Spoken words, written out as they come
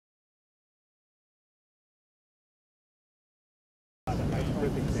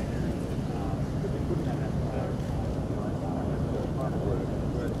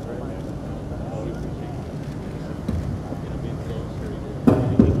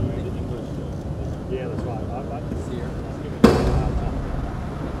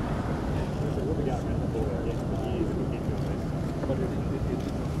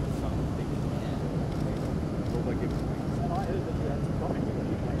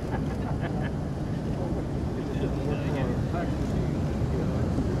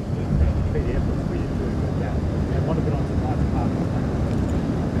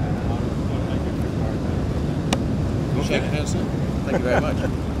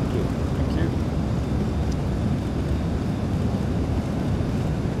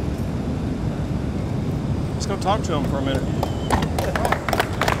go talk to him for a minute.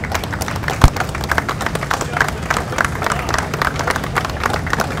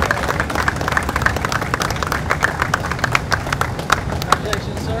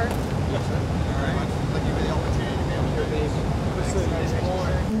 Congratulations, sir. Yes, sir. All right. Thank you for the opportunity to be able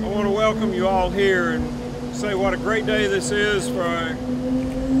to I want to welcome you all here and say what a great day this is for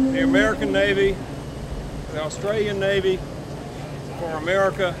the American Navy, the Australian Navy, for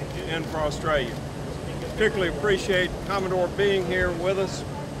America, and for Australia. Particularly appreciate Commodore being here with us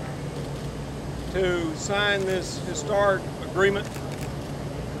to sign this historic agreement.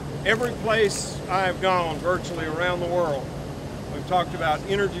 Every place I have gone, virtually around the world, we've talked about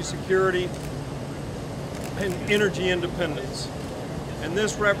energy security and energy independence. And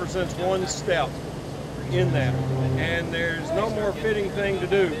this represents one step in that. And there's no more fitting thing to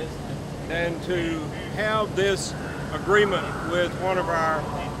do than to have this agreement with one of our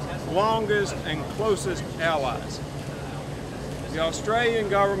longest and closest allies. The Australian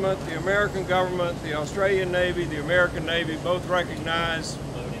government, the American government, the Australian Navy, the American Navy both recognize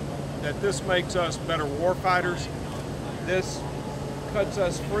that this makes us better warfighters. This cuts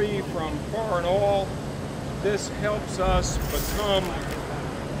us free from foreign oil. This helps us become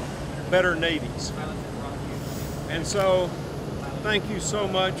better navies. And so, thank you so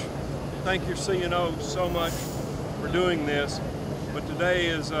much. Thank your CNO so much for doing this. But today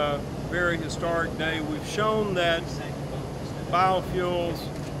is a very historic day. We've shown that biofuels,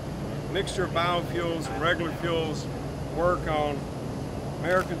 mixture of biofuels and regular fuels work on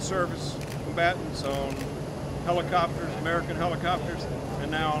American surface combatants, on helicopters, American helicopters,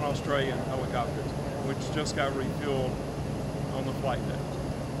 and now on Australian helicopters, which just got refueled on the flight deck.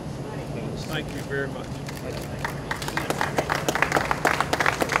 Thank you very much.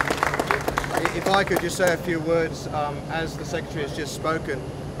 If I could just say a few words, as the Secretary has just spoken,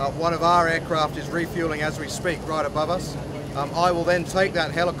 one of our aircraft is refueling as we speak right above us. I will then take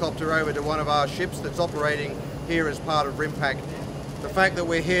that helicopter over to one of our ships that's operating here as part of RIMPAC. The fact that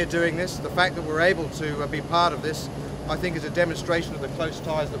we're here doing this, the fact that we're able to be part of this, I think is a demonstration of the close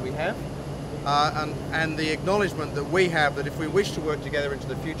ties that we have and the acknowledgement that we have that if we wish to work together into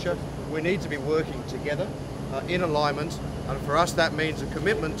the future, we need to be working together in alignment, and for us that means a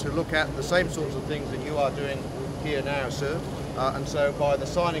commitment to look at the same sorts of things that you are doing here now, sir. And so by the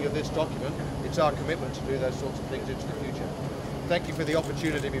signing of this document, it's our commitment to do those sorts of things into the future. Thank you for the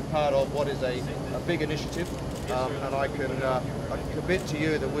opportunity to be part of what is a big initiative, and I can commit to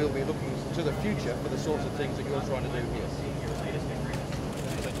you that we'll be looking to the future for the sorts of things that you're trying to do here.